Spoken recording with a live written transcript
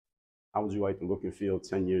How would you like to look and feel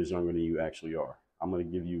 10 years younger than you actually are? I'm going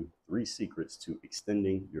to give you 3 secrets to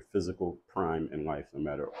extending your physical prime in life, no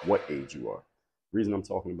matter what age you are. The reason I'm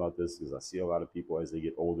talking about this is I see a lot of people as they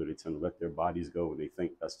get older, they tend to let their bodies go and they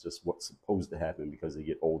think that's just what's supposed to happen because they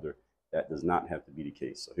get older. That does not have to be the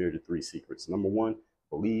case. So here are the 3 secrets. Number one,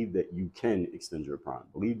 believe that you can extend your prime.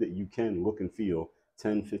 Believe that you can look and feel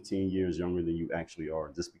 10, 15 years younger than you actually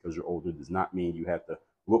are. Just because you're older does not mean you have to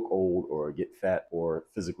look old or get fat or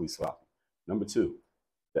physically sloppy. Number two,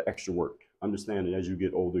 the extra work. Understand that as you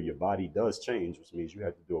get older, your body does change, which means you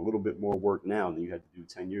have to do a little bit more work now than you had to do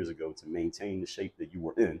 10 years ago to maintain the shape that you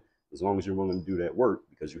were in, as long as you're willing to do that work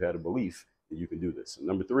because you had a belief that you can do this. And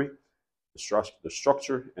number three, the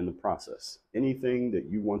structure and the process. Anything that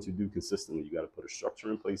you want to do consistently, you got to put a structure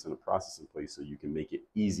in place and a process in place so you can make it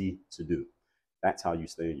easy to do. That's how you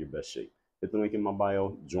stay in your best shape. Hit the link in my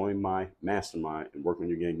bio, join my mastermind, and work on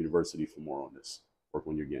your game university for more on this. Work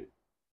on your game.